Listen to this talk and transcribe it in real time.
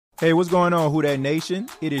Hey, what's going on, Who Dat Nation?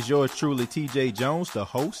 It is yours truly, TJ Jones, the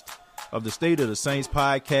host of the State of the Saints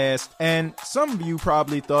podcast. And some of you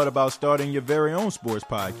probably thought about starting your very own sports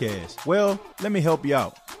podcast. Well, let me help you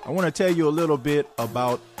out. I want to tell you a little bit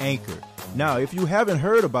about Anchor. Now, if you haven't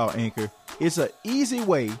heard about Anchor, it's an easy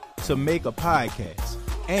way to make a podcast,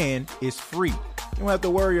 and it's free. You don't have to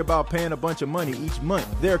worry about paying a bunch of money each month.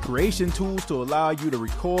 There are creation tools to allow you to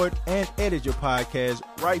record and edit your podcast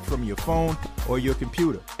right from your phone or your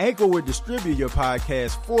computer. Anchor will distribute your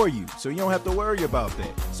podcast for you, so you don't have to worry about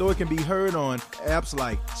that. So it can be heard on apps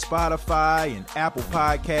like Spotify and Apple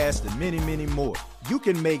Podcasts and many, many more. You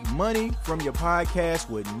can make money from your podcast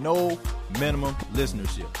with no minimum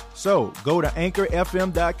listenership. So go to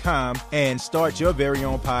anchorfm.com and start your very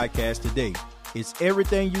own podcast today. It's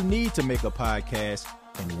everything you need to make a podcast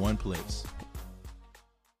in one place.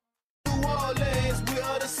 New Orleans, we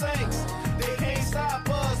are the Saints. They can't stop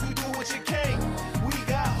us. We do what you can't. We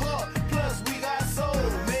got heart, plus we got soul.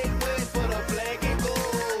 Make way for the black and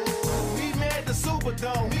gold. We made the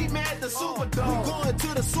Superdome. We going to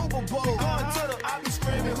the Super Bowl. I be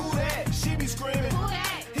screaming, who that? She be screaming, who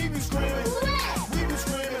that? He be screaming, who that? We be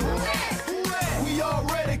screaming, who that? Who that? We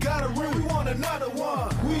already got a ring. We want another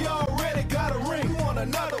one. We already got a ring. We want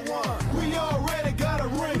another one. We already got a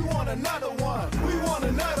ring. We want another one. We want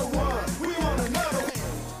another one. We want another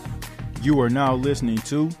one. You are now listening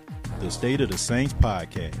to the State of the Saints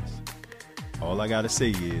podcast. All I got to say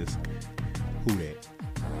is, who that?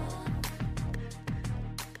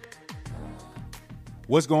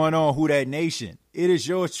 What's going on, Who Dat Nation? It is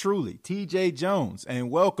yours truly, TJ Jones,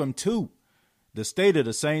 and welcome to the State of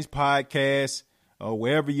the Saints podcast.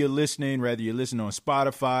 Wherever you're listening, whether you're listening on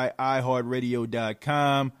Spotify,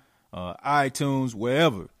 iHeartRadio.com, iTunes,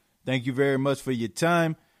 wherever. Thank you very much for your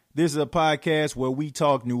time. This is a podcast where we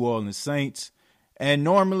talk New Orleans Saints. And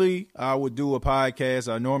normally I would do a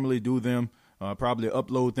podcast. I normally do them, probably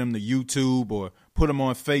upload them to YouTube or put them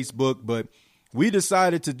on Facebook. But we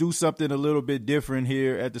decided to do something a little bit different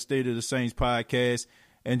here at the State of the Saints podcast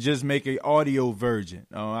and just make an audio version.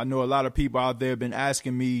 I know a lot of people out there have been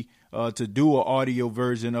asking me to do an audio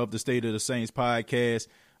version of the State of the Saints podcast.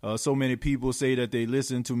 So many people say that they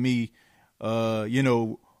listen to me,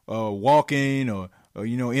 walking or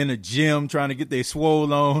in a gym trying to get their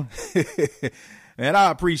swole on. And I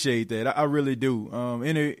appreciate that. I really do.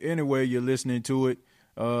 Anywhere you're listening to it,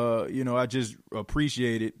 I just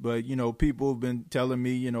appreciate it. But, people have been telling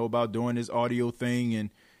me, about doing this audio thing.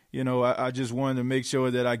 And, I just wanted to make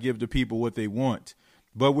sure that I give the people what they want.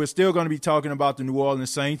 But we're still going to be talking about the New Orleans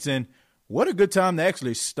Saints. And what a good time to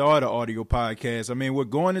actually start an audio podcast. I mean, we're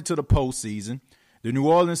going into the postseason. The New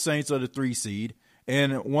Orleans Saints are the 3 seed.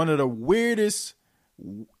 And one of the weirdest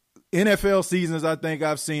NFL seasons I think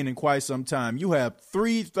I've seen in quite some time. You have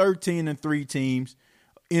 3 13-3 teams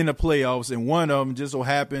in the playoffs, and one of them just so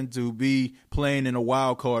happened to be playing in a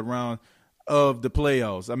wild card round of the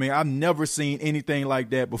playoffs. I mean, I've never seen anything like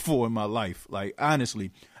that before in my life. Like,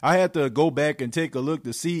 honestly, I had to go back and take a look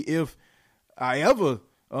to see if I ever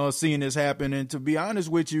seen this happen. And to be honest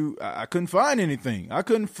with you, I couldn't find anything. I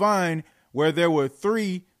couldn't find where there were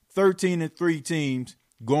 3 13-3 teams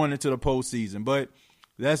going into the postseason. But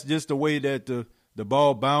that's just the way that the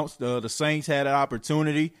ball bounced. The Saints had an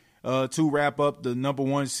opportunity to wrap up the number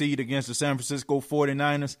 1 seed against the San Francisco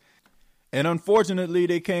 49ers. And unfortunately,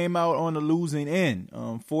 they came out on the losing end.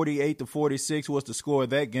 48-46 was the score of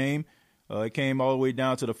that game. It came all the way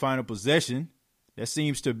down to the final possession. That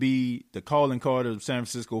seems to be the calling card of the San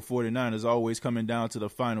Francisco 49ers, always coming down to the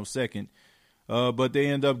final second. But they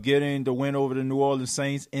end up getting the win over the New Orleans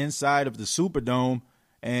Saints inside of the Superdome.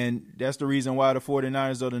 And that's the reason why the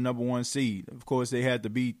 49ers are the number 1 seed. Of course, they had to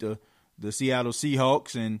beat the Seattle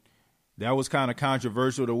Seahawks, and that was kind of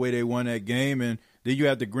controversial the way they won that game. And then you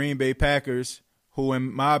have the Green Bay Packers, who,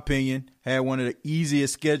 in my opinion, had one of the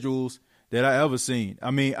easiest schedules that I ever seen.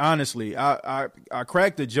 I mean, honestly, I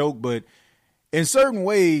cracked the joke, but in certain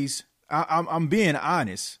ways, I'm being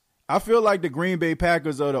honest. I feel like the Green Bay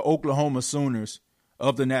Packers are the Oklahoma Sooners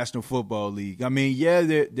of the National Football League. I mean, yeah,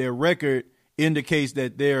 their record indicates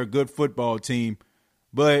that they're a good football team,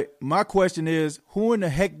 but my question is, who in the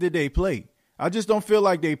heck did they play? I just don't feel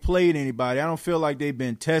like they played anybody. I don't feel like they've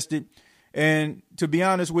been tested. And to be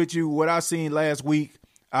honest with you, what I seen last week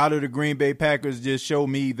out of the Green Bay Packers just showed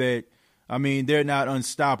me that, I mean, they're not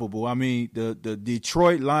unstoppable. I mean, the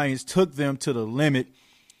Detroit Lions took them to the limit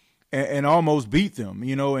and almost beat them,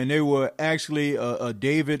 and they were actually a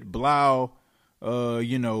David Blau,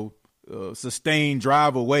 sustained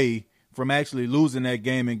drive away from actually losing that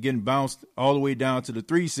game and getting bounced all the way down to the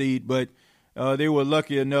 3 seed. But they were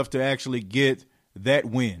lucky enough to actually get that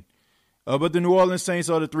win. But the New Orleans Saints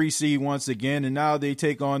are the 3 seed once again, and now they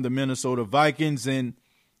take on the Minnesota Vikings. And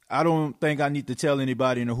I don't think I need to tell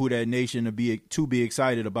anybody in the Who Dat Nation to be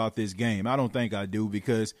excited about this game. I don't think I do,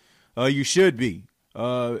 because you should be.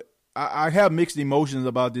 I have mixed emotions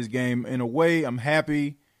about this game. In a way, I'm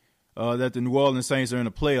happy that the New Orleans Saints are in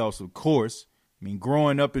the playoffs, of course. I mean,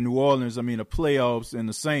 growing up in New Orleans, the playoffs and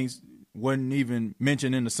the Saints wasn't even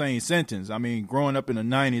mentioned in the same sentence. I mean, growing up in the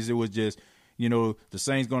 90s, it was just, the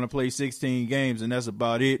Saints going to play 16 games, and that's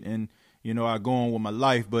about it. And, I go on with my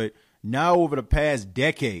life. But now over the past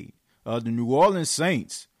decade, the New Orleans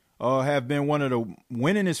Saints have been one of the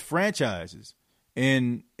winningest franchises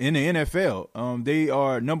in the NFL. They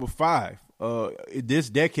are number 5 this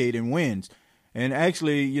decade in wins. And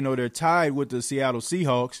actually, they're tied with the Seattle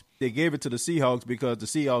Seahawks. They gave it to the Seahawks because the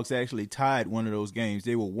Seahawks actually tied one of those games.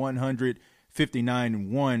 They were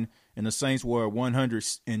 159-1, and the Saints were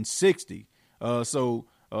 160. So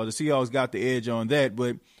the Seahawks got the edge on that.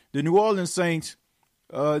 But the New Orleans Saints,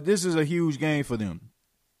 this is a huge game for them.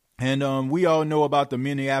 And we all know about the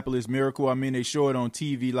Minneapolis Miracle. I mean, they show it on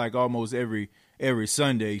TV like almost every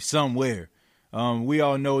Sunday somewhere. We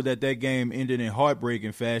all know that game ended in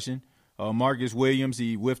heartbreaking fashion. Marcus Williams,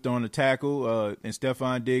 he whiffed on a tackle, and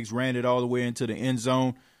Stephon Diggs ran it all the way into the end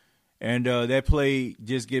zone. And that play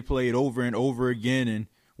just get played over and over again. And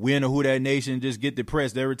we in the Who Dat Nation just get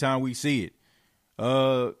depressed every time we see it.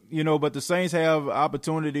 But the Saints have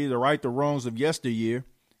opportunity to right the wrongs of yesteryear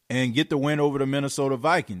and get the win over the Minnesota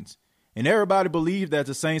Vikings. And everybody believes that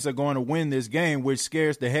the Saints are going to win this game, which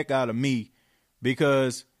scares the heck out of me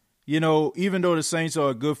because, even though the Saints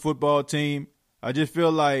are a good football team, I just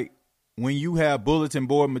feel like when you have bulletin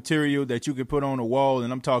board material that you can put on a wall,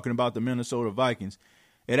 and I'm talking about the Minnesota Vikings,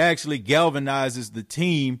 it actually galvanizes the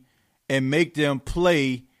team and make them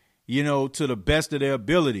play, to the best of their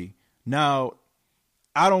ability. Now,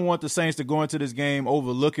 I don't want the Saints to go into this game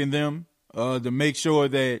overlooking them, to make sure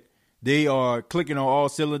that they are clicking on all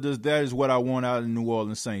cylinders. That is what I want out of the New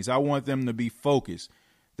Orleans Saints. I want them to be focused.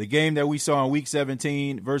 The game that we saw in Week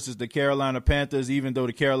 17 versus the Carolina Panthers, even though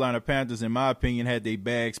the Carolina Panthers, in my opinion, had their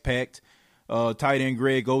bags packed, tight end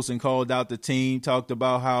Greg Olsen called out the team, talked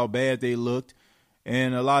about how bad they looked,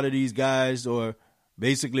 and a lot of these guys are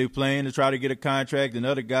basically playing to try to get a contract, and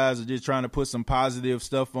other guys are just trying to put some positive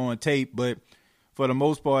stuff on tape. But for the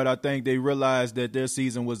most part, I think they realized that their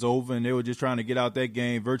season was over, and they were just trying to get out that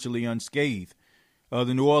game virtually unscathed.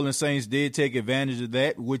 The New Orleans Saints did take advantage of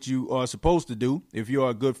that, which you are supposed to do if you're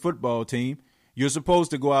a good football team. You're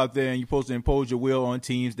supposed to go out there and you're supposed to impose your will on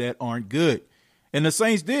teams that aren't good. And the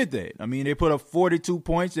Saints did that. I mean, they put up 42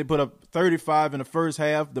 points. They put up 35 in the first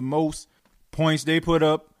half, the most points they put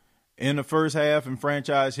up in the first half in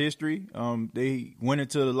franchise history. They went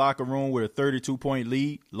into the locker room with a 32-point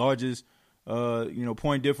lead, largest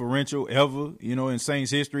point differential ever, in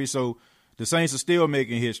Saints history. So the Saints are still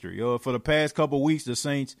making history. For the past couple of weeks, the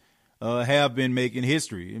Saints have been making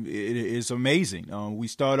history. It's amazing. We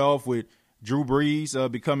start off with Drew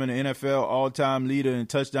Brees becoming an NFL all-time leader in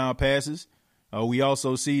touchdown passes. We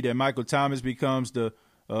also see that Michael Thomas becomes the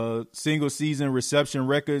single-season reception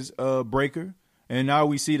records breaker. And now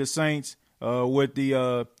we see the Saints with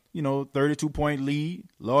the 32-point lead,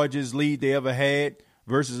 largest lead they ever had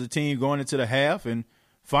versus a team going into the half. And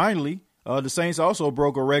finally, the Saints also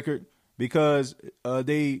broke a record because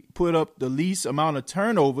they put up the least amount of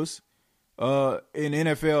turnovers in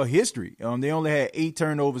NFL history. They only had 8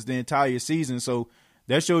 turnovers the entire season. So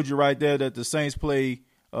that showed you right there that the Saints play,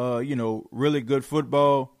 really good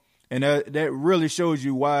football. And that really shows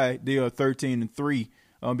you why they are 13-3,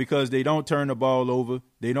 because they don't turn the ball over.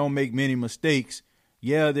 They don't make many mistakes.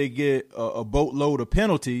 Yeah, they get a boatload of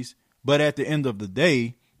penalties, but at the end of the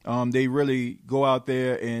day, they really go out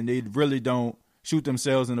there and they really don't shoot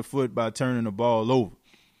themselves in the foot by turning the ball over.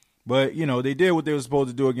 But, they did what they were supposed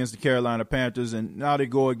to do against the Carolina Panthers, and now they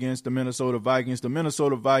go against the Minnesota Vikings. The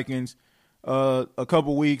Minnesota Vikings, a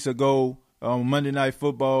couple weeks ago, Monday Night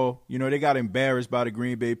Football, they got embarrassed by the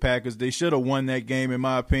Green Bay Packers. They should have won that game, in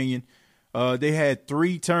my opinion. They had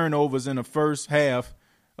 3 turnovers in the first half,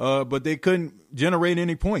 but they couldn't generate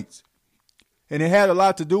any points. And it had a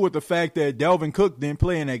lot to do with the fact that Dalvin Cook didn't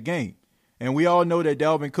play in that game. And we all know that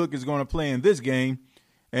Dalvin Cook is going to play in this game.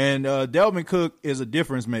 And Dalvin Cook is a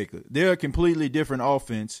difference maker. They're a completely different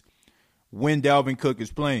offense when Dalvin Cook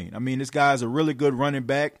is playing. I mean, this guy's a really good running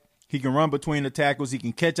back. He can run between the tackles. He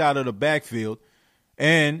can catch out of the backfield.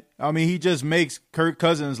 And, he just makes Kirk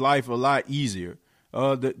Cousins' life a lot easier.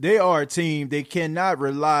 They are a team, they cannot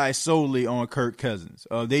rely solely on Kirk Cousins.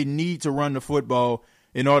 They need to run the football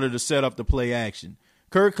in order to set up the play action.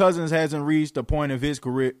 Kirk Cousins hasn't reached a point of his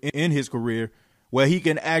career where he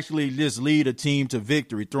can actually just lead a team to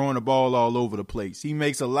victory, throwing the ball all over the place. He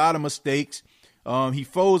makes a lot of mistakes. He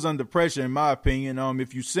folds under pressure, in my opinion.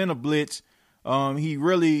 If you send a blitz, he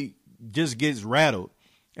really just gets rattled.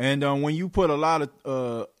 And when you put a lot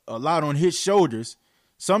on his shoulders,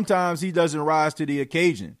 sometimes he doesn't rise to the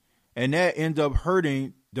occasion, and that ends up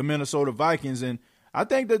hurting the Minnesota Vikings. And I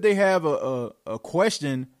think that they have a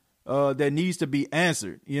question that needs to be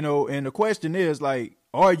answered, and the question is, like,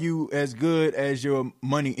 are you as good as your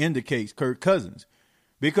money indicates, Kirk Cousins?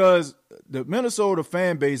 Because the Minnesota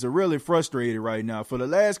fan base are really frustrated right now. For the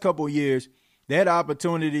last couple of years, they had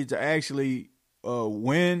opportunity to actually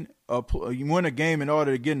win a game in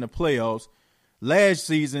order to get in the playoffs. Last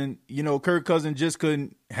season, Kirk Cousins just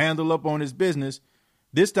couldn't handle up on his business.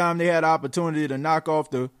 This time they had opportunity to knock off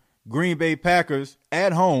the Green Bay Packers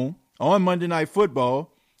at home on Monday Night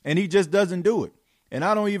Football, and he just doesn't do it. And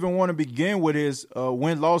I don't even want to begin with his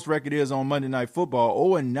win-loss record is on Monday Night Football,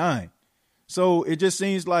 0-9. So it just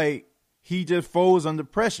seems like he just folds under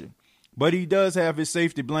pressure. But he does have his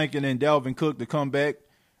safety blanket in Dalvin Cook to come back,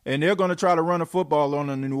 and they're going to try to run a football on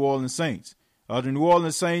the New Orleans Saints. The New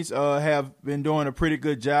Orleans Saints have been doing a pretty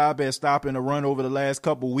good job at stopping the run over the last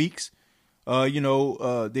couple weeks.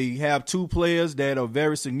 They have two players that are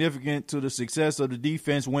very significant to the success of the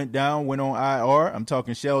defense went on IR. I'm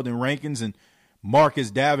talking Sheldon Rankins and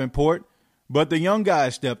Marcus Davenport. But the young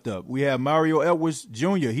guys stepped up. We have Mario Edwards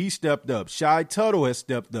Jr. He stepped up. Shai Tuttle has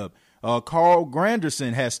stepped up. Carl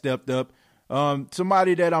Granderson has stepped up.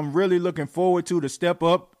 Somebody that I'm really looking forward to step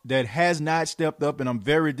up that has not stepped up, and I'm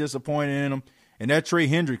very disappointed in him, and that's Trey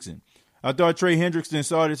Hendrickson. I thought Trey Hendrickson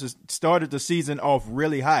started the season off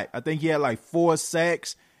really hot. I think he had like 4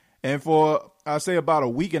 sacks, and for, I'd say, about a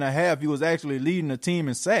week and a half, he was actually leading the team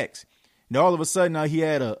in sacks. And all of a sudden, he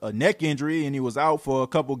had a neck injury, and he was out for a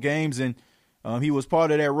couple games, and he was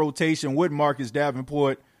part of that rotation with Marcus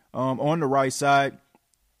Davenport on the right side.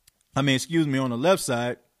 On the left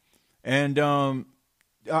side. And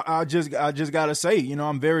I just got to say,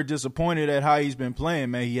 I'm very disappointed at how he's been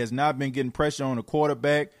playing, man. He has not been getting pressure on the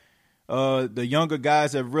quarterback. The younger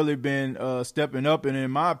guys have really been stepping up. And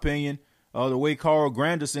in my opinion, the way Carl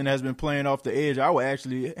Granderson has been playing off the edge, I would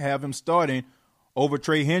actually have him starting over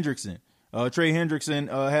Trey Hendrickson. Trey Hendrickson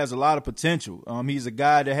has a lot of potential. He's a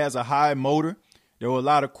guy that has a high motor. There were a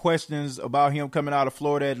lot of questions about him coming out of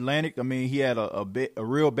Florida Atlantic. He had a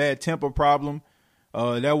real bad temper problem.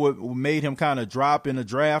 That made him kind of drop in the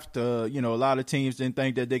draft. A lot of teams didn't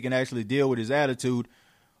think that they can actually deal with his attitude.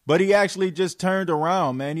 But he actually just turned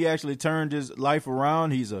around, man. He actually turned his life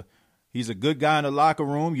around. He's a good guy in the locker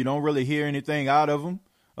room. You don't really hear anything out of him.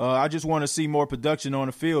 I just want to see more production on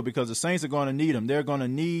the field because the Saints are going to need him. They're going to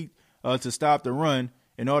need to stop the run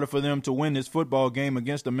in order for them to win this football game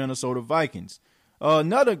against the Minnesota Vikings.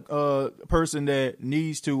 Another person that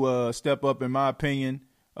needs to step up, in my opinion,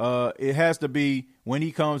 it has to be when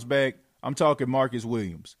he comes back. I'm talking Marcus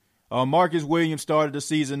Williams. Marcus Williams started the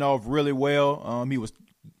season off really well.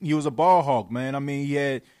 He was a ball hawk, man. He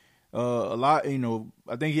had a lot.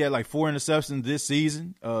 I think he had like 4 interceptions this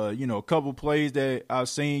season. A couple plays that I've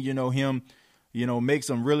seen. Him. Make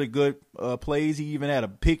some really good plays. He even had a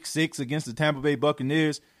pick 6 against the Tampa Bay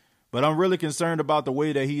Buccaneers. But I'm really concerned about the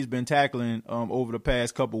way that he's been tackling over the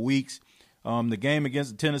past couple weeks. The game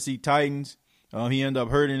against the Tennessee Titans, he ended up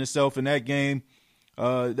hurting himself in that game.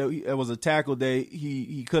 That was a tackle that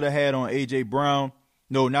he could have had on A.J. Brown.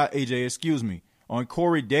 No, not A.J., on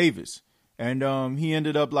Corey Davis. And he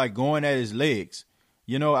ended up like going at his legs.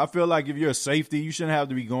 I feel like if you're a safety, you shouldn't have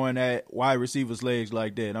to be going at wide receivers' legs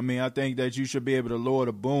like that. I think that you should be able to lower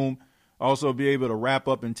the boom, also be able to wrap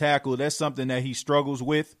up and tackle. That's something that he struggles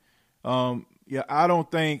with. I don't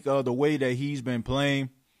think the way that he's been playing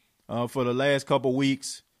for the last couple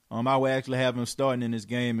weeks, I would actually have him starting in this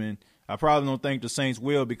game, and I probably don't think the Saints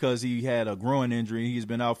will because he had a groin injury. He's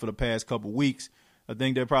been out for the past couple weeks. I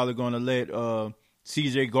think they're probably going to let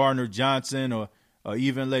C.J. Gardner-Johnson or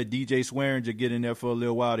even let DJ Swearinger get in there for a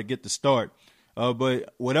little while to get the start.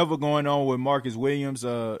 But whatever going on with Marcus Williams,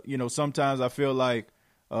 sometimes I feel like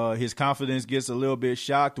his confidence gets a little bit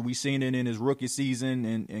shocked. We've seen it in his rookie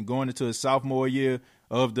season and going into his sophomore year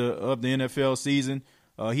of the NFL season.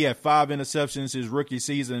 He had 5 interceptions his rookie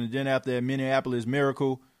season, and then after that Minneapolis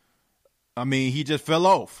Miracle, he just fell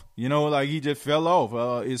off. He just fell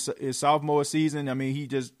off. His sophomore season, he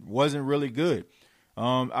just wasn't really good.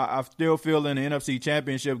 I still feel in the NFC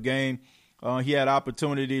Championship game, he had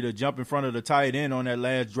opportunity to jump in front of the tight end on that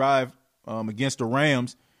last drive against the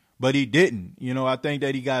Rams, but he didn't. I think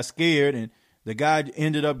that he got scared, and the guy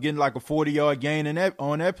ended up getting like a 40-yard gain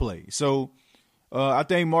on that play. So I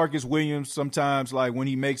think Marcus Williams sometimes, like when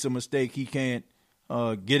he makes a mistake, he can't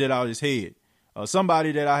get it out of his head.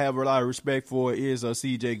 Somebody that I have a lot of respect for is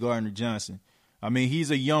C.J. Gardner-Johnson. I mean, he's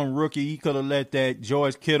a young rookie. He could have let that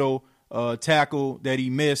George Kittle tackle that he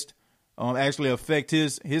missed actually affect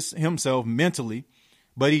himself mentally,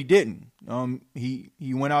 but he didn't.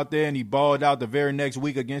 He went out there and he balled out the very next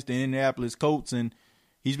week against the Indianapolis Colts, and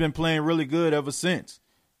he's been playing really good ever since.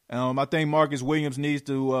 I think Marcus Williams needs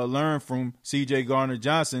to learn from C.J.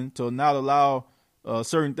 Gardner-Johnson to not allow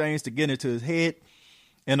certain things to get into his head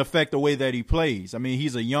and affect the way that he plays. I mean,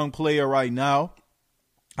 he's a young player right now.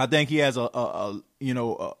 I think he has a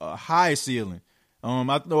high ceiling. I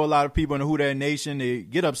know a lot of people in the Who Dat Nation, they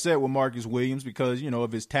get upset with Marcus Williams because,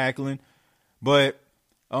 of his tackling. But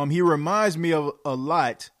he reminds me of a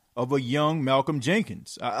lot of a young Malcolm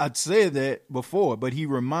Jenkins. I'd said that before, but he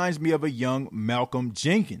reminds me of a young Malcolm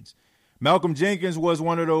Jenkins. Malcolm Jenkins was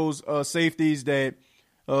one of those safeties that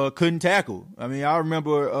couldn't tackle. I mean, I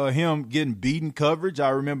remember him getting beaten coverage. I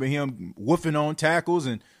remember him woofing on tackles,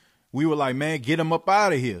 and we were like, man, get him up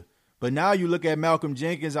out of here. But now you look at Malcolm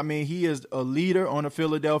Jenkins, I mean, he is a leader on the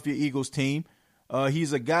Philadelphia Eagles team.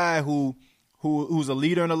 He's a guy who's a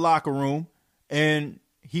leader in the locker room, and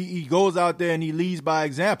he goes out there and he leads by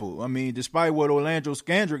example. I mean, despite what Orlando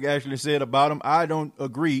Scandrick actually said about him, I don't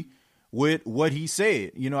agree with what he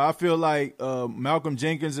said. I feel like Malcolm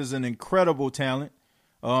Jenkins is an incredible talent.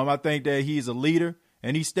 I think that he's a leader,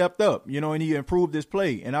 and he stepped up, and he improved his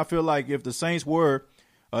play. And I feel like if the Saints were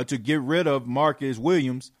to get rid of Marcus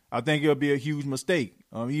Williams, I think it'll be a huge mistake.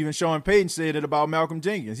 Even Sean Payton said it about Malcolm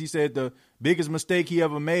Jenkins. He said the biggest mistake he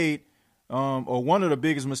ever made, or one of the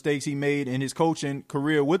biggest mistakes he made in his coaching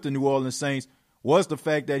career with the New Orleans Saints, was the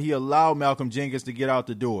fact that he allowed Malcolm Jenkins to get out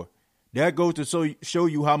the door. That goes to show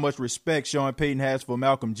you how much respect Sean Payton has for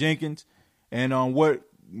Malcolm Jenkins and what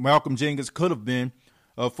Malcolm Jenkins could have been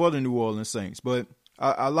for the New Orleans Saints. But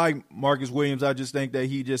I like Marcus Williams. I just think that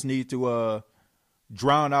he just needs to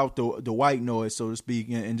drown out the white noise, so to speak,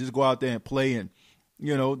 and just go out there and play, and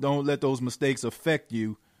don't let those mistakes affect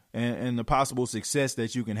you and the possible success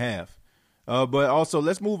that you can have. But also,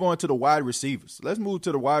 let's move on to the wide receivers. Let's move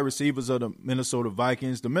to the wide receivers of the Minnesota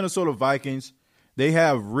Vikings. The Minnesota Vikings, they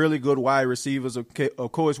have really good wide receivers. Okay,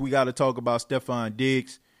 of course, we got to talk about Stephon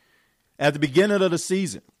Diggs. At the beginning of the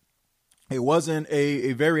season, it wasn't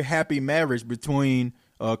a very happy marriage between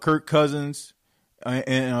Kirk Cousins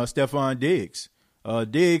and Stephon Diggs.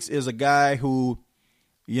 Diggs is a guy who,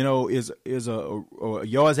 is a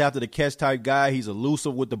yards after the catch type guy. He's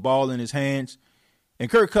elusive with the ball in his hands. And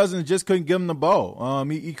Kirk Cousins just couldn't give him the ball.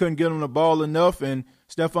 He couldn't give him the ball enough, and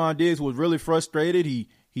Stephon Diggs was really frustrated.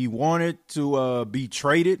 He wanted to be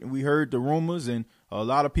traded. We heard the rumors, and a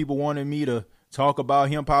lot of people wanted me to talk about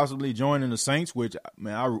him possibly joining the Saints, which,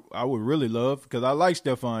 man, I would really love, because I like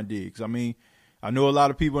Stephon Diggs. I mean, I know a lot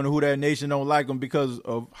of people in the Who Dat Nation don't like him because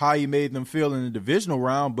of how he made them feel in the divisional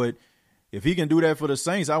round, but if he can do that for the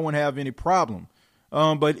Saints, I wouldn't have any problem.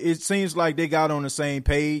 But it seems like they got on the same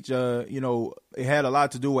page. It had a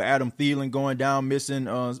lot to do with Adam Thielen going down, missing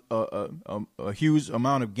a huge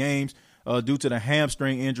amount of games due to the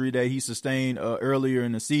hamstring injury that he sustained earlier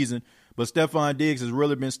in the season. But Stephon Diggs has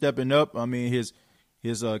really been stepping up. I mean, his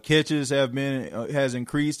catches has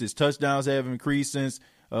increased. His touchdowns have increased since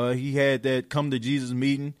he had that come to Jesus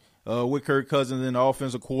meeting with Kirk Cousins and the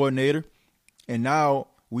offensive coordinator. And now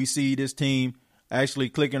we see this team actually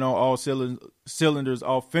clicking on all cylinders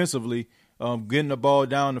offensively, getting the ball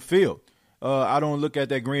down the field. I don't look at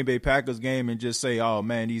that Green Bay Packers game and just say, oh,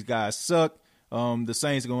 man, these guys suck. The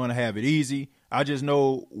Saints are going to have it easy. I just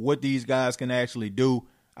know what these guys can actually do.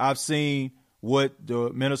 I've seen what the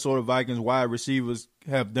Minnesota Vikings wide receivers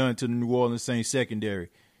have done to the New Orleans Saints secondary.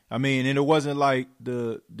 I mean, and it wasn't like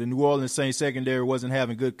the New Orleans Saints secondary wasn't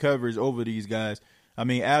having good coverage over these guys. I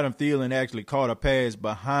mean, Adam Thielen actually caught a pass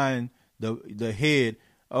behind the head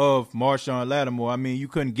of Marshawn Lattimore. I mean, you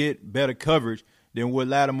couldn't get better coverage than what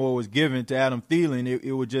Lattimore was giving to Adam Thielen.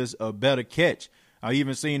 It was just a better catch. I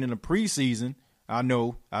even seen in the preseason, I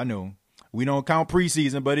know, we don't count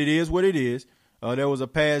preseason, but it is what it is. There was a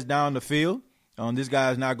pass down the field. This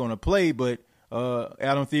guy's not going to play, but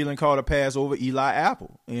Adam Thielen caught a pass over Eli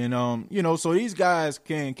Apple. And, so these guys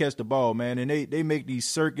can catch the ball, man, and they make these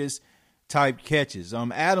circus-type catches.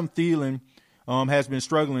 Adam Thielen has been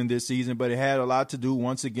struggling this season, but it had a lot to do,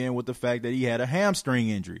 once again, with the fact that he had a hamstring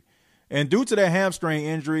injury. And due to that hamstring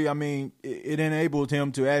injury, I mean, it enabled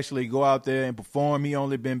him to actually go out there and perform. He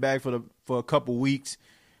only been back for a couple weeks.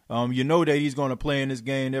 That he's going to play in this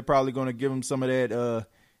game. They're probably going to give him some of that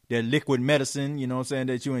liquid medicine,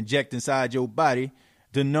 that you inject inside your body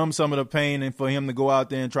to numb some of the pain and for him to go out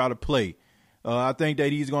there and try to play. I think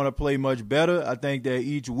that he's going to play much better. I think that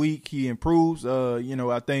each week he improves.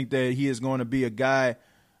 I think that he is going to be a guy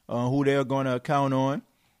who they're going to count on.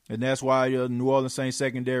 And that's why New Orleans Saints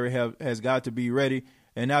secondary has got to be ready.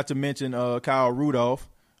 And not to mention Kyle Rudolph,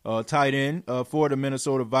 tight end for the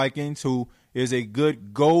Minnesota Vikings, who is a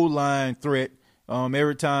good goal line threat.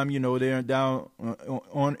 Every time, they're down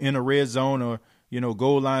in a red zone or,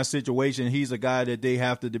 goal line situation, he's a guy that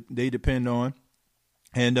they depend on.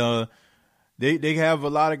 And they have a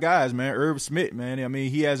lot of guys, man. Irv Smith, man. I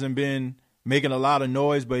mean, he hasn't been making a lot of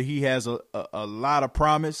noise, but he has a lot of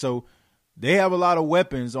promise. So they have a lot of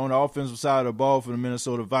weapons on the offensive side of the ball for the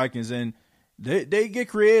Minnesota Vikings, and they get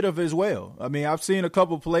creative as well. I mean, I've seen a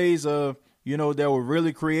couple plays, that were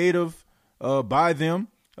really creative by them.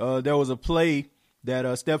 There was a play that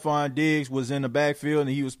Stephon Diggs was in the backfield, and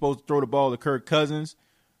he was supposed to throw the ball to Kirk Cousins.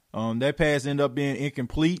 That pass ended up being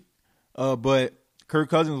incomplete, but Kirk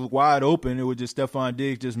Cousins was wide open. It was just Stephon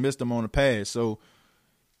Diggs just missed him on the pass. So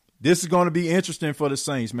this is going to be interesting for the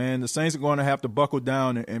Saints, man. The Saints are going to have to buckle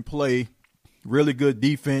down and play really good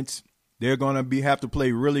defense. They're going to have to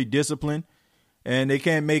play really disciplined, and they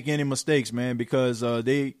can't make any mistakes, man, because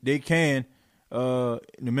the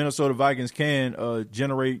Minnesota Vikings can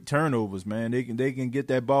generate turnovers, man. They can get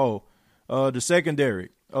that ball. The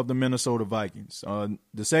secondary of the Minnesota Vikings,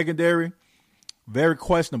 the secondary, very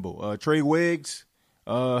questionable. Trey Wiggs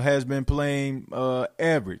has been playing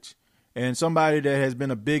average, and somebody that has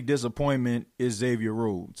been a big disappointment is Xavier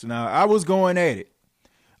Rhodes. Now, I was going at it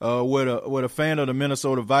with a fan of the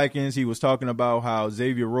Minnesota Vikings. He was talking about how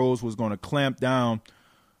Xavier Rhodes was going to clamp down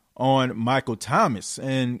on Michael Thomas,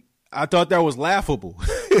 and I thought that was laughable.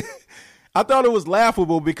 I thought it was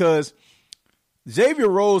laughable because Xavier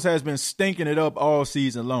Rhodes has been stinking it up all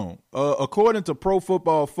season long. According to Pro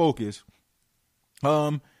Football Focus,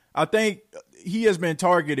 I think he has been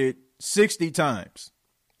targeted 60 times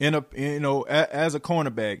as a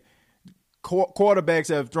cornerback. Quarterbacks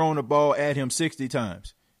have thrown the ball at him 60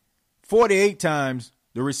 times. 48 times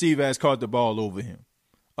the receiver has caught the ball over him.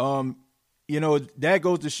 That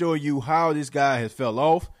goes to show you how this guy has fell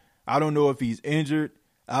off. I don't know if he's injured.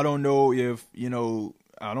 I don't know if,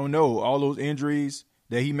 all those injuries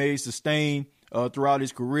that he may sustain throughout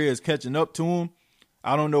his career is catching up to him.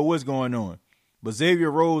 I don't know what's going on. But Xavier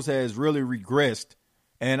Rhodes has really regressed,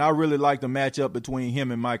 and I really like the matchup between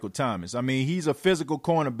him and Michael Thomas. I mean, he's a physical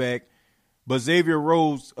cornerback, but Xavier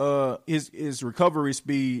Rhodes, his recovery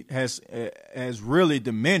speed has really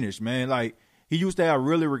diminished, man. Like, he used to have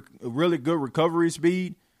really good recovery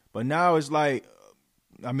speed, but now it's like,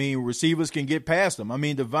 receivers can get past him.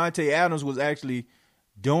 Devontae Adams was actually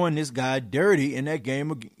doing this guy dirty in that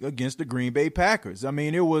game against the Green Bay Packers.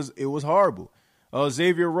 It was horrible.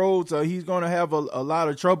 Xavier Rhodes, he's going to have a lot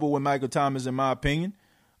of trouble with Michael Thomas, in my opinion.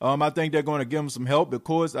 I think they're going to give him some help. Of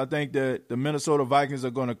course, I think that the Minnesota Vikings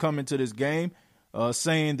are going to come into this game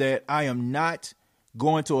saying that I am not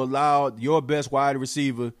going to allow your best wide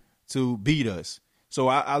receiver to beat us. So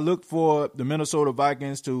I look for the Minnesota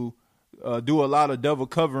Vikings to do a lot of double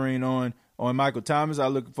covering on Michael Thomas. I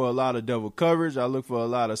look for a lot of double coverage. I look for a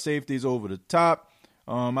lot of safeties over the top.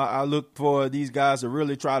 I look for these guys to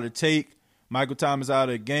really try to take Michael Thomas out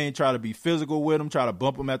of the game, try to be physical with him, try to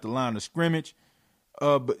bump him at the line of scrimmage.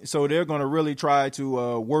 So they're going to really try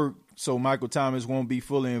to work so Michael Thomas won't be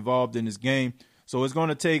fully involved in this game. So it's going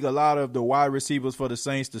to take a lot of the wide receivers for the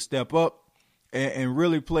Saints to step up and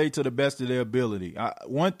really play to the best of their ability.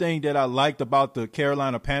 One thing that I liked about the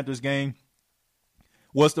Carolina Panthers game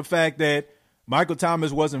was the fact that Michael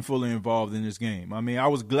Thomas wasn't fully involved in this game. I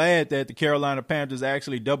was glad that the Carolina Panthers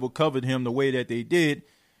actually double covered him the way that they did,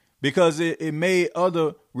 because it made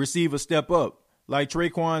other receivers step up, like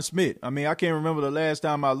Traquan Smith. I can't remember the last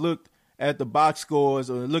time I looked at the box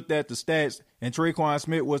scores or looked at the stats, and Traquan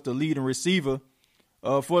Smith was the leading receiver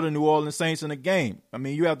for the New Orleans Saints in the game.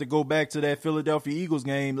 You have to go back to that Philadelphia Eagles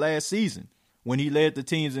game last season when he led the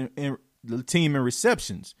team in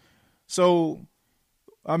receptions. So,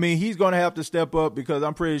 he's going to have to step up, because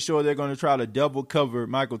I'm pretty sure they're going to try to double cover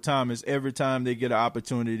Michael Thomas every time they get an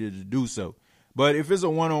opportunity to do so. But if it's a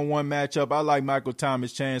one-on-one matchup, I like Michael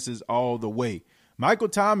Thomas' chances all the way. Michael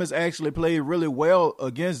Thomas actually played really well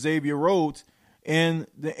against Xavier Rhodes in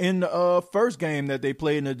the first game that they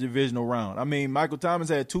played in the divisional round. Michael Thomas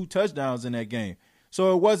had 2 touchdowns in that game.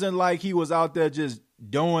 So it wasn't like he was out there just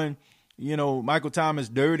doing, Michael Thomas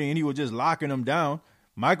dirty and he was just locking him down.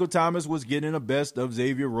 Michael Thomas was getting the best of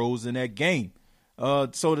Xavier Rhodes in that game.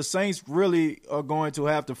 So the Saints really are going to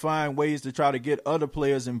have to find ways to try to get other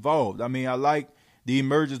players involved. I like the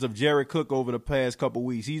emergence of Jared Cook over the past couple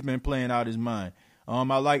weeks. He's been playing out his mind. I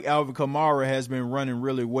like Alvin Kamara has been running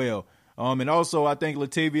really well. And also, I think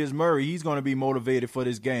Latavius Murray, he's going to be motivated for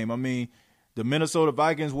this game. I mean, the Minnesota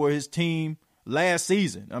Vikings were his team last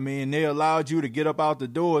season. I mean, they allowed you to get up out the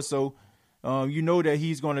door. So, you know that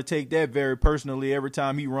he's going to take that very personally every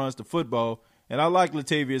time he runs the football. And I like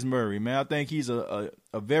Latavius Murray, man. I think he's a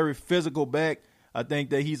very physical back. I think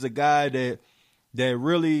that he's a guy that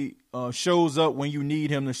really shows up when you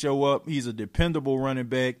need him to show up. He's a dependable running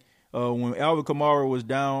back. When Alvin Kamara was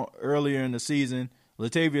down earlier in the season,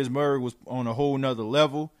 Latavius Murray was on a whole nother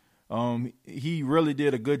level. He really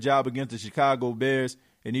did a good job against the Chicago Bears,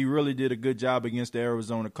 and he really did a good job against the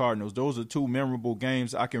Arizona Cardinals. Those are two memorable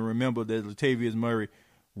games I can remember that Latavius Murray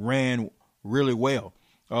ran really well.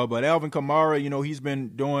 But Alvin Kamara, you know, he's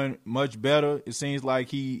been doing much better. It seems like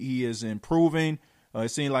he is improving. It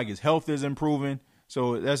seems like his health is improving.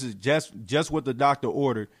 So that's just what the doctor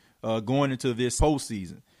ordered going into this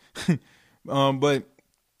postseason. But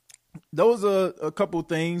those are a couple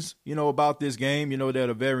things, you know, about this game, you know, that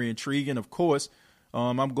are very intriguing. Of course,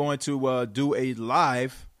 I'm going to do a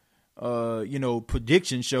live,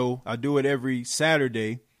 prediction show. I do it every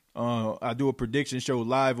Saturday. I do a prediction show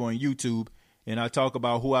live on YouTube, and I talk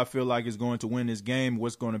about who I feel like is going to win this game,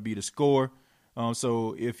 what's going to be the score.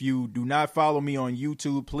 So if you do not follow me on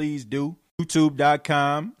YouTube, please do.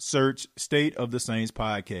 YouTube.com, search State of the Saints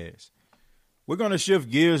Podcast. We're going to shift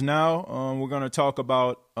gears now. We're going to talk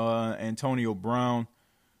about Antonio Brown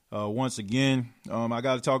once again. I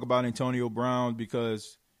got to talk about Antonio Brown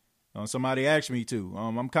because somebody asked me to.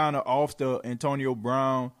 I'm kind of off the Antonio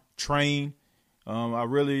Brown train. I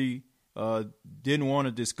really didn't want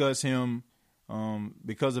to discuss him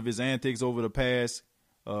because of his antics over the past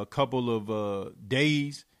couple of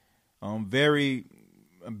days.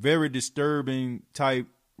 Very disturbing type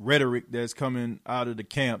rhetoric that's coming out of the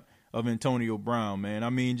camp of Antonio Brown, man. I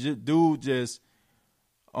mean, dude just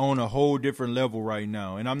on a whole different level right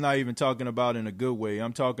now. And I'm not even talking about in a good way.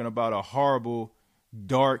 I'm talking about a horrible,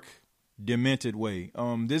 dark, demented way.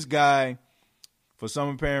 This guy, for some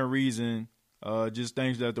apparent reason, just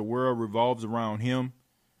thinks that the world revolves around him.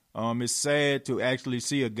 It's sad to actually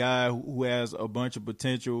see a guy who has a bunch of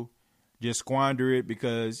potential just squander it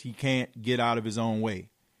because he can't get out of his own way.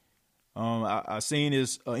 I seen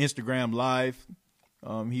his Instagram live.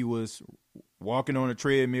 He was walking on a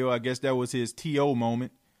treadmill. I guess that was his T.O.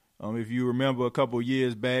 moment. If you remember a couple of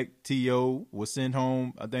years back, T.O. was sent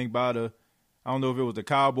home, I think, by I don't know if it was the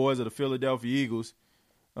Cowboys or the Philadelphia Eagles,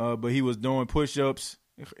 but he was doing push-ups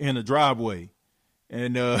in the driveway.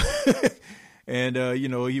 And,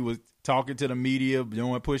 he was talking to the media,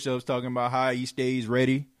 doing push-ups, talking about how he stays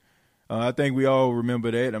ready. I think we all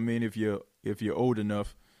remember that. I mean, if you're old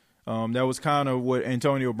enough. That was kind of what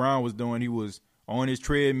Antonio Brown was doing. He was on his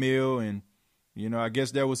treadmill, and, I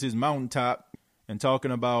guess that was his mountaintop, and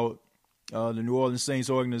talking about the New Orleans Saints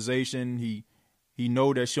organization. He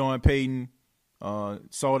know that Sean Payton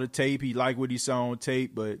saw the tape. He liked what he saw on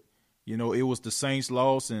tape, but, it was the Saints'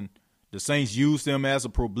 loss, and the Saints used him as a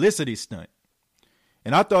publicity stunt.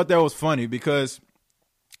 And I thought that was funny because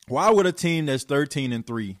why would a team that's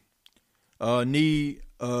 13-3 need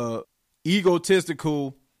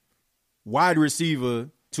egotistical wide receiver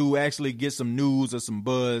to actually get some news or some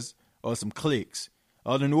buzz or some clicks?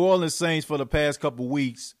 The New Orleans Saints for the past couple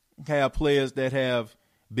weeks have players that have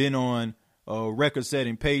been on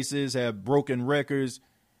record-setting paces, have broken records.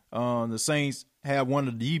 The Saints have one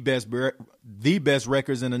of the best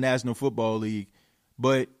records in the National Football League,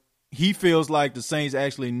 but he feels like the Saints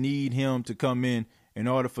actually need him to come in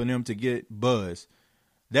order for them to get buzz.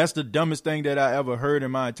 That's the dumbest thing that I ever heard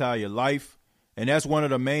in my entire life. And that's one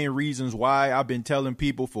of the main reasons why I've been telling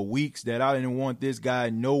people for weeks that I didn't want this guy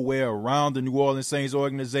nowhere around the New Orleans Saints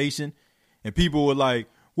organization. And people were like,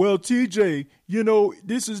 well, TJ,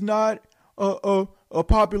 this is not a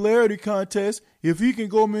popularity contest. If he can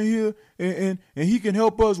go in here and he can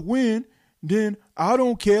help us win, then I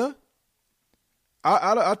don't care.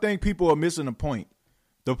 I think people are missing the point.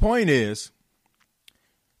 The point is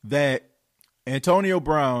that Antonio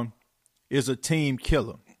Brown is a team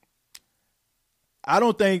killer. I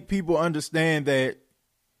don't think people understand that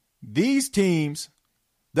these teams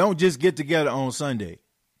don't just get together on Sunday.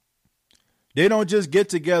 They don't just get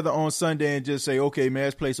together on Sunday and just say, okay, man,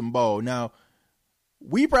 let's play some ball. Now,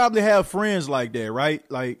 we probably have friends like that, right?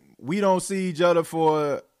 Like, we don't see each other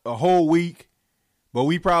for a whole week, but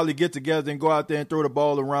we probably get together and go out there and throw the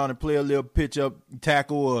ball around and play a little pitch-up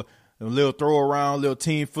tackle or a little throw around, a little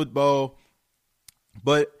team football.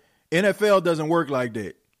 But NFL doesn't work like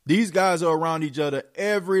that. These guys are around each other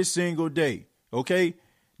every single day, okay?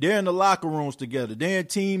 They're in the locker rooms together. They're in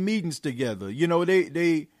team meetings together.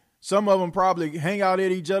 They Some of them probably hang out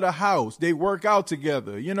at each other's house. They work out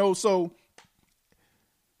together, you know. So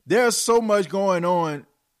there's so much going on,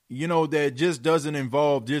 you know, that just doesn't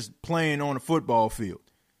involve just playing on a football field.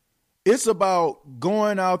 It's about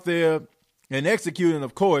going out there and executing,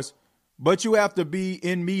 of course, but you have to be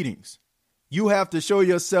in meetings. You have to show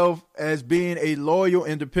yourself as being a loyal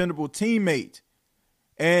and dependable teammate.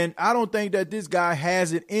 And I don't think that this guy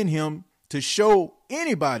has it in him to show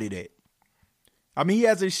anybody that. I mean, he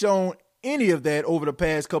hasn't shown any of that over the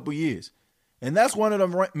past couple years. And that's one of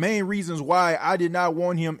the main reasons why I did not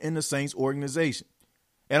want him in the Saints organization.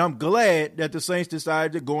 And I'm glad that the Saints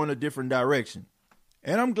decided to go in a different direction.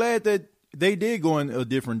 And I'm glad that they did go in a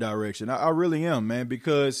different direction. I really am, man,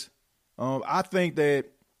 because I think that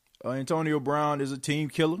Antonio Brown is a team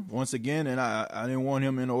killer once again, and I didn't want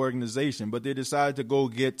him in the organization. But they decided to go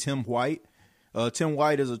get Tim White. Tim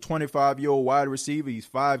White is a 25-year-old wide receiver. He's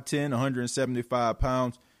 5'10", 175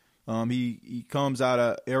 pounds. He comes out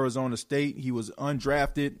of Arizona State. He was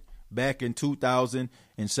undrafted back in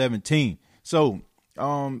 2017. So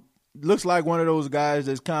looks like one of those guys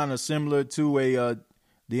that's kind of similar to a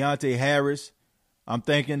Deontay Harris. I'm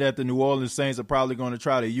thinking that the New Orleans Saints are probably going to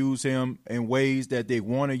try to use him in ways that they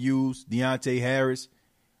want to use Deontay Harris,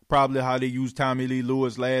 probably how they used Tommy Lee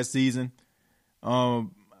Lewis last season.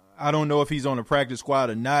 I don't know if he's on the practice squad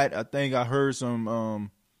or not. I think I heard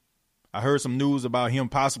some news about him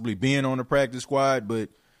possibly being on the practice squad,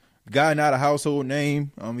 but the guy not a household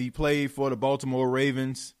name. He played for the Baltimore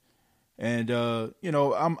Ravens, and you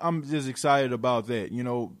know, I'm just excited about that. You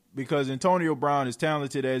know, because Antonio Brown, as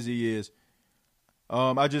talented as he is,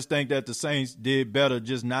 I just think that the Saints did better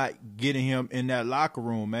just not getting him in that locker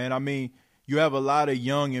room, man. I mean, you have a lot of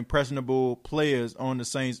young, impressionable players on the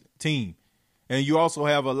Saints team. And you also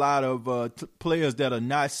have a lot of players that are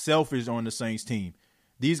not selfish on the Saints team.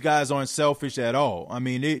 These guys aren't selfish at all. I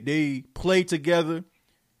mean, they play together.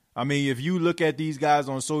 I mean, if you look at these guys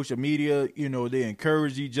on social media, you know, they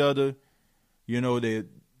encourage each other. You know,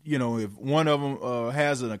 if one of them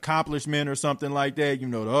has an accomplishment or something like that, you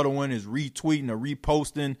know, the other one is retweeting or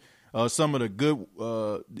reposting some of the good,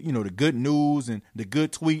 the good news and the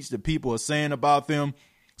good tweets that people are saying about them.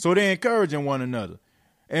 So they're encouraging one another.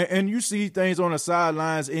 And you see things on the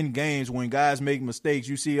sidelines in games when guys make mistakes.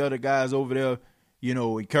 You see other guys over there, you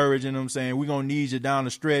know, encouraging them, saying, we're going to need you down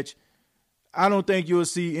the stretch. I don't think you'll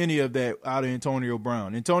see any of that out of Antonio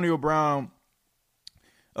Brown. Antonio Brown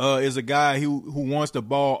is a guy who wants the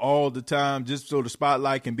ball all the time just so the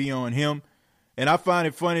spotlight can be on him. And I find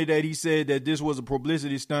it funny that he said that this was a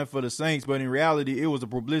publicity stunt for the Saints, but in reality, it was a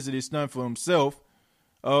publicity stunt for himself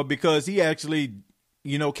because he actually,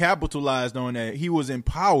 you know, capitalized on that. He was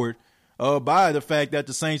empowered by the fact that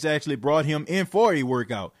the Saints actually brought him in for a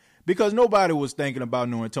workout because nobody was thinking about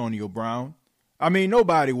no Antonio Brown. I mean,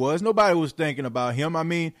 nobody was. Nobody was thinking about him. I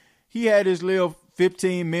mean, he had his little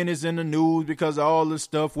 15 minutes in the news because of all the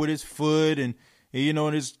stuff with his foot and, you know,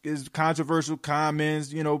 his controversial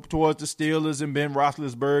comments, you know, towards the Steelers and Ben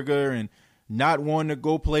Roethlisberger and not wanting to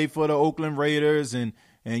go play for the Oakland Raiders and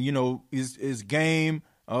you know, his game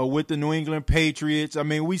with the New England Patriots. I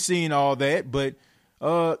mean, we seen all that, but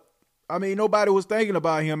I mean, nobody was thinking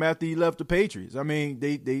about him after he left the Patriots. I mean,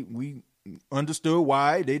 we understood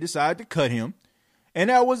why they decided to cut him, and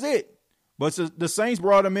that was it. But the Saints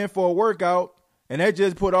brought him in for a workout, and that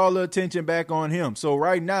just put all the attention back on him. So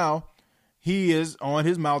right now, he is on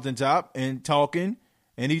his mountaintop and talking,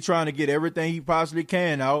 and he's trying to get everything he possibly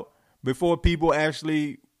can out before people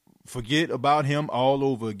actually forget about him all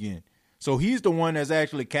over again. So he's the one that's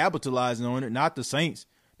actually capitalizing on it, not the Saints,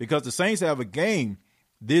 because the Saints have a game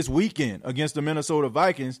this weekend against the Minnesota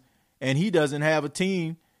Vikings, and he doesn't have a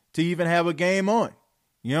team to even have a game on.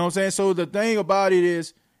 You know what I'm saying? So the thing about it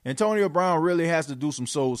is Antonio Brown really has to do some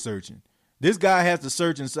soul searching. This guy has to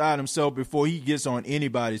search inside himself before he gets on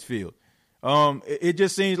anybody's field. It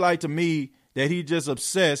just seems like to me that he just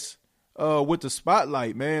obsessed with the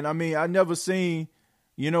spotlight, man. I mean, I never seen,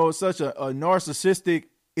 you know, such a narcissistic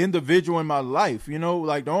individual in my life. You know,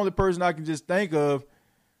 like the only person I can just think of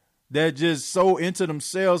that just so into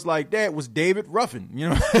themselves like that was David Ruffin, you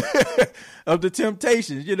know, of the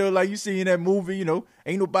Temptations. You know, like you see in that movie, you know,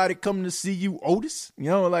 ain't nobody coming to see you, Otis. You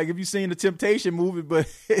know, like if you seen the Temptation movie, but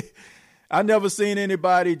I never seen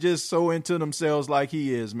anybody just so into themselves like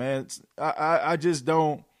he is, man. I just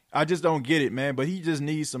don't get it, man. But he just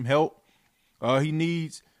needs some help. He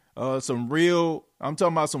needs I'm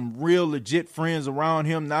talking about some real legit friends around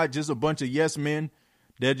him, not just a bunch of yes men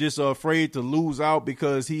that just are afraid to lose out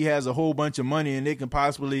because he has a whole bunch of money and they can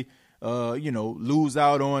possibly, lose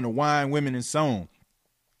out on the wine, women, and song.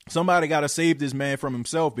 Somebody got to save this man from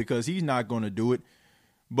himself because he's not going to do it.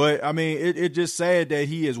 But I mean, it just sad that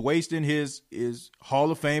he is wasting his Hall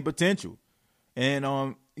of Fame potential.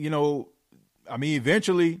 And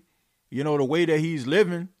eventually, the way that he's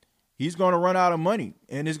living, he's going to run out of money,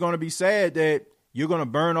 and it's going to be sad that you're going to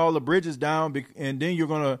burn all the bridges down, and then you're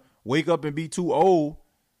going to wake up and be too old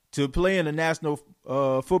to play in the National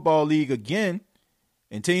Football League again,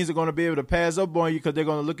 and teams are going to be able to pass up on you because they're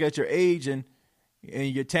going to look at your age, and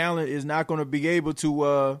your talent is not going to be able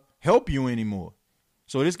to help you anymore.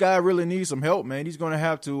 So this guy really needs some help, man. He's going to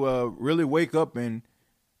have to really wake up and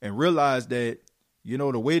realize that,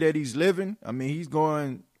 the way that he's living, I mean, he's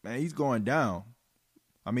going down.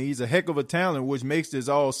 I mean, he's a heck of a talent, which makes this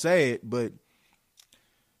all sad, but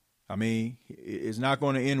I mean, it's not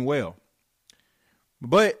going to end well.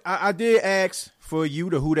 But I did ask for you,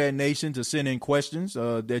 the Who Dat Nation, to send in questions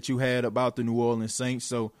that you had about the New Orleans Saints.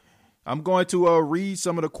 So I'm going to read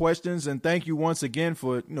some of the questions, and thank you once again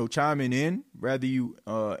for chiming in. Rather you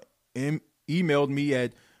emailed me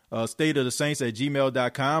at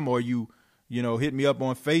stateofthesaints@gmail.com, or you hit me up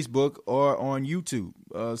on Facebook or on YouTube.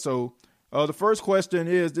 So the first question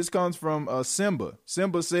is, this comes from Simba.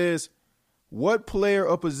 Simba says, what player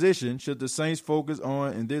or position should the Saints focus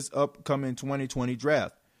on in this upcoming 2020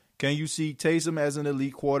 draft? Can you see Taysom as an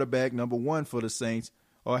elite quarterback number one for the Saints,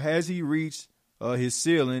 or has he reached his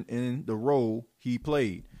ceiling in the role he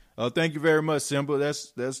played? Thank you very much, Simba.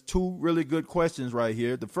 That's two really good questions right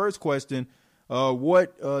here. The first question,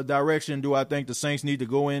 what direction do I think the Saints need to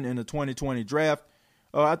go in the 2020 draft?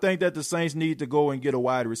 I think that the Saints need to go and get a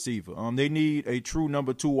wide receiver. They need a true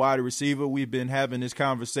number two wide receiver. We've been having this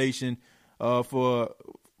conversation for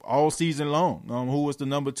all season long. Who was the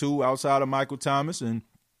number two outside of Michael Thomas? And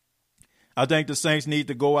I think the Saints need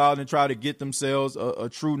to go out and try to get themselves a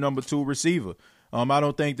true number two receiver. I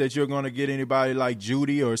don't think that you're going to get anybody like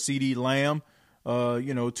Judy or CeeDee Lamb,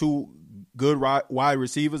 two good wide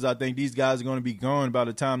receivers. I think these guys are going to be gone by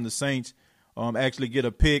the time the Saints actually get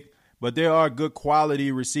a pick. But there are good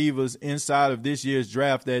quality receivers inside of this year's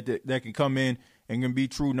draft that can come in and can be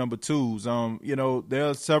true number twos. There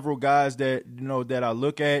are several guys that I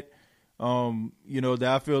look at, that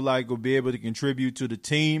I feel like will be able to contribute to the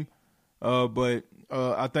team. But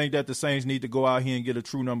I think that the Saints need to go out here and get a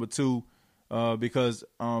true number two because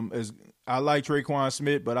as I like Traquan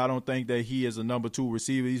Smith, but I don't think that he is a number two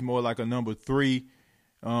receiver. He's more like a number three.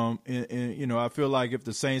 I feel like if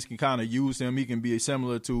the Saints can kind of use him, he can be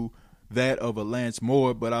similar to that of a Lance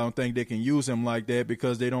Moore, but I don't think they can use him like that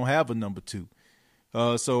because they don't have a number two.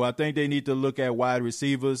 So I think they need to look at wide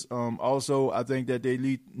receivers. Also, I think that they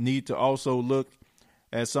need to also look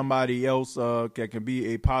at somebody else that can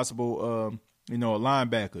be a possible, a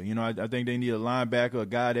linebacker. I think they need a linebacker, a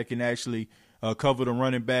guy that can actually cover the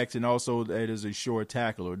running backs, and also that is a sure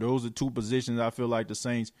tackler. Those are two positions I feel like the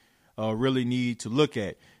Saints really need to look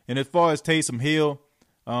at. And as far as Taysom Hill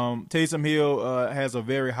has a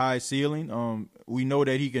very high ceiling. We know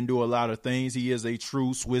that he can do a lot of things. He is a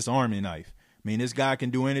true Swiss Army knife. I mean, this guy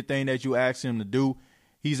can do anything that you ask him to do.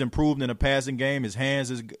 He's improved in the passing game. His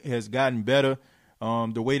hands has gotten better.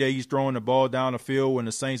 The way that he's throwing the ball down the field when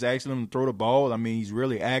the Saints ask him to throw the ball, I mean, he's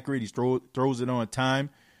really accurate. He throws it on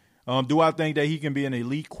time. Do I think that he can be an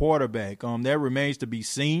elite quarterback? That remains to be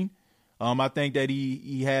seen. I think that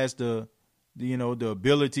he has the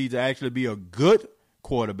ability to actually be a good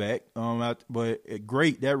quarterback. But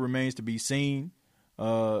great, that remains to be seen.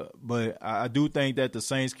 But I do think that the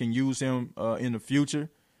Saints can use him in the future.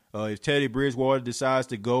 If Teddy Bridgewater decides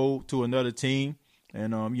to go to another team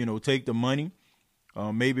and, take the money,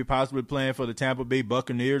 maybe possibly playing for the Tampa Bay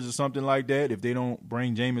Buccaneers or something like that, if they don't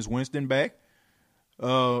bring Jameis Winston back,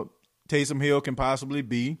 Taysom Hill can possibly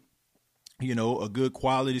be, a good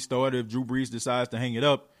quality starter if Drew Brees decides to hang it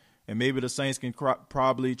up. And maybe the Saints can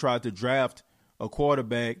probably try to draft a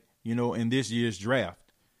quarterback, in this year's draft.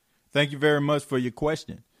 Thank you very much for your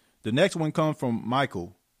question. The next one comes from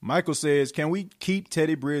Michael. Michael says, can we keep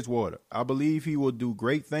Teddy Bridgewater? I believe he will do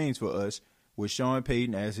great things for us with Sean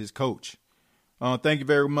Payton as his coach. Thank you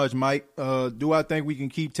very much, Mike. Do I think we can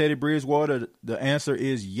keep Teddy Bridgewater? The answer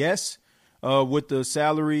is yes. With the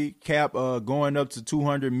salary cap going up to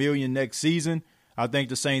 $200 million next season, I think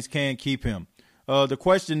the Saints can keep him. The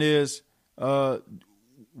question is,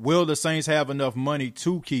 will the Saints have enough money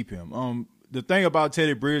to keep him? The thing about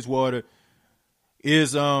Teddy Bridgewater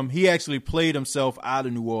is he actually played himself out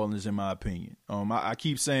of New Orleans, in my opinion. I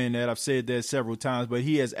keep saying that. I've said that several times, but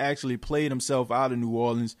he has actually played himself out of New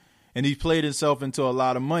Orleans, and he's played himself into a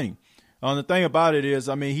lot of money. The thing about it is,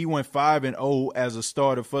 he went 5-0 as a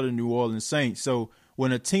starter for the New Orleans Saints. So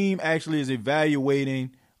when a team actually is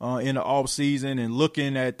evaluating in the offseason and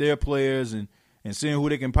looking at their players and and seeing who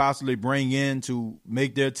they can possibly bring in to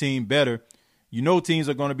make their team better, you know teams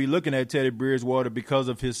are going to be looking at Teddy Bridgewater because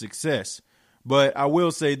of his success. But I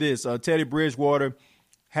will say this, Teddy Bridgewater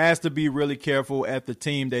has to be really careful at the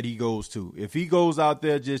team that he goes to. If he goes out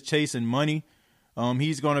there just chasing money,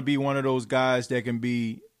 he's going to be one of those guys that can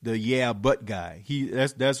be the yeah but guy.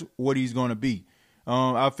 That's what he's going to be.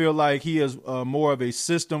 I feel like he is more of a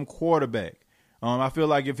system quarterback. I feel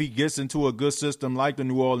like if he gets into a good system like the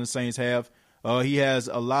New Orleans Saints have, he has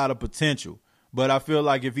a lot of potential. But I feel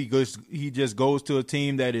like if he just goes to a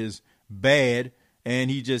team that is bad and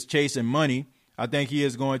he just chasing money, I think he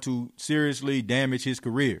is going to seriously damage his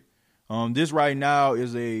career. This right now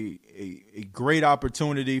is a great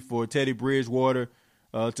opportunity for Teddy Bridgewater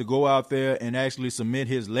to go out there and actually cement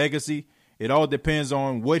his legacy. It all depends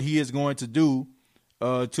on what he is going to do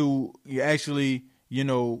to actually,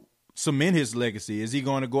 cement his legacy. Is he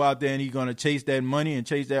going to go out there and he's going to chase that money and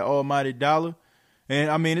chase that almighty dollar? And,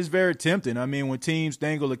 I mean, it's very tempting. I mean, when teams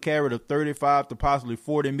dangle a carrot of $35 to possibly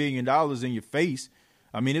 $40 million in your face,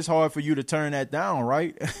 I mean, it's hard for you to turn that down,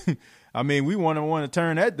 right? I mean, we want to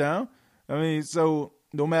turn that down. I mean, so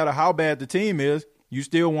no matter how bad the team is, you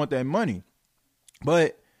still want that money.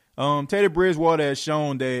 But Teddy Bridgewater has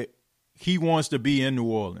shown that he wants to be in New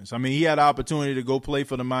Orleans. I mean, he had the opportunity to go play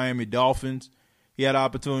for the Miami Dolphins. He had the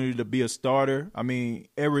opportunity to be a starter. I mean,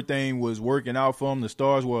 everything was working out for him. The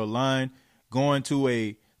stars were aligned. Going to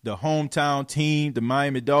the hometown team, the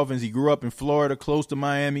Miami Dolphins. He grew up in Florida, close to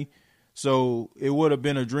Miami. So it would have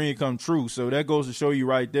been a dream come true. So that goes to show you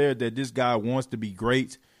right there that this guy wants to be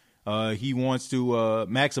great. He wants to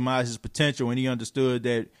maximize his potential, and he understood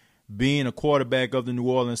that being a quarterback of the New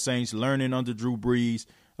Orleans Saints, learning under Drew Brees,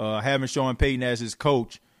 having Sean Payton as his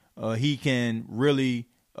coach, he can really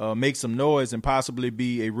make some noise and possibly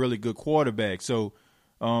be a really good quarterback. So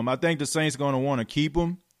I think the Saints are going to want to keep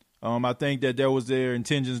him. I think that was their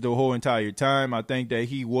intentions the whole entire time. I think that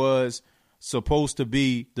he was supposed to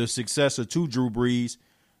be the successor to Drew Brees.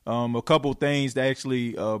 A couple things that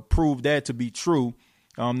actually proved that to be true.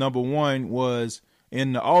 Number one was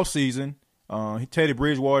in the offseason, Teddy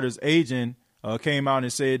Bridgewater's agent came out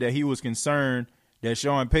and said that he was concerned that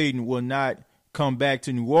Sean Payton will not come back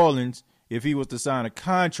to New Orleans if he was to sign a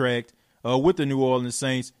contract with the New Orleans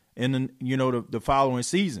Saints in the following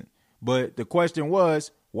season. But the question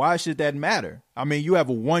was, why should that matter? I mean, you have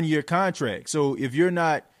a 1-year contract. So if you're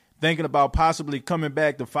not thinking about possibly coming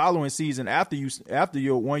back the following season after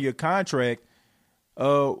your 1-year contract,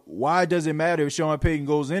 why does it matter if Sean Payton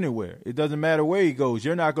goes anywhere? It doesn't matter where he goes.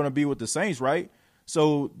 You're not going to be with the Saints, right?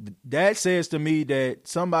 So that says to me that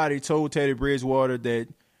somebody told Teddy Bridgewater that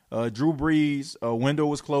Drew Brees' window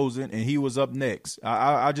was closing and he was up next.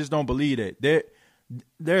 I just don't believe that.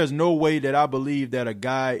 There's no way that I believe that a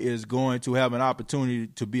guy is going to have an opportunity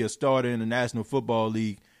to be a starter in the National Football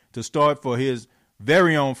League, to start for his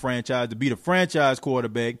very own franchise, to be the franchise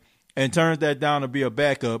quarterback, and turns that down to be a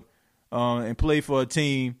backup and play for a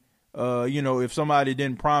team, if somebody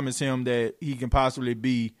didn't promise him that he can possibly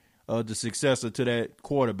be the successor to that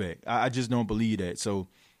quarterback. I just don't believe that. So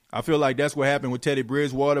I feel like that's what happened with Teddy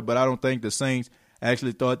Bridgewater, but I don't think the Saints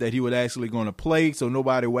actually thought that he was actually going to play, so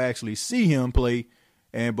nobody will actually see him play.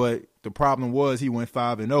 But the problem was he went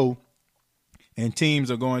 5-0, and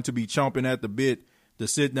teams are going to be chomping at the bit to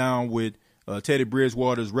sit down with Teddy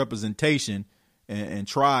Bridgewater's representation and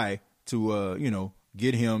try to,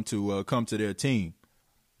 get him to come to their team.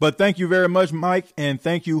 But thank you very much, Mike, and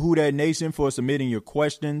thank you, Who Dat Nation, for submitting your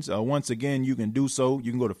questions. Once again, you can do so.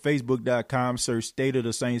 You can go to Facebook.com, search State of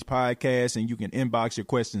the Saints Podcast, and you can inbox your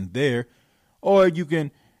questions there. Or you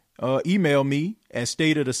can email me at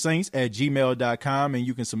stateofthesaints@gmail.com, and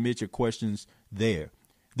you can submit your questions there.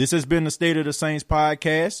 This has been the State of the Saints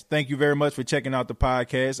Podcast. Thank you very much for checking out the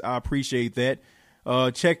podcast. I appreciate that.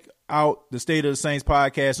 Check out the State of the Saints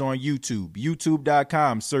Podcast on YouTube.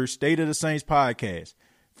 YouTube.com, search State of the Saints Podcast.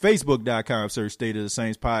 Facebook.com, search State of the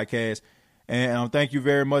Saints Podcast. And thank you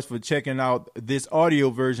very much for checking out this audio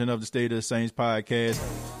version of the State of the Saints Podcast.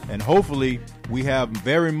 And hopefully we have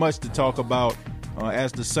very much to talk about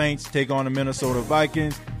as the Saints take on the Minnesota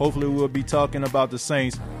Vikings. Hopefully we'll be talking about the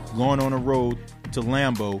Saints going on the road to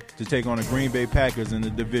Lambeau to take on the Green Bay Packers in the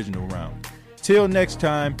divisional round. Till next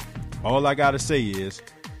time, all I got to say is,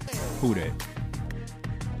 who dat?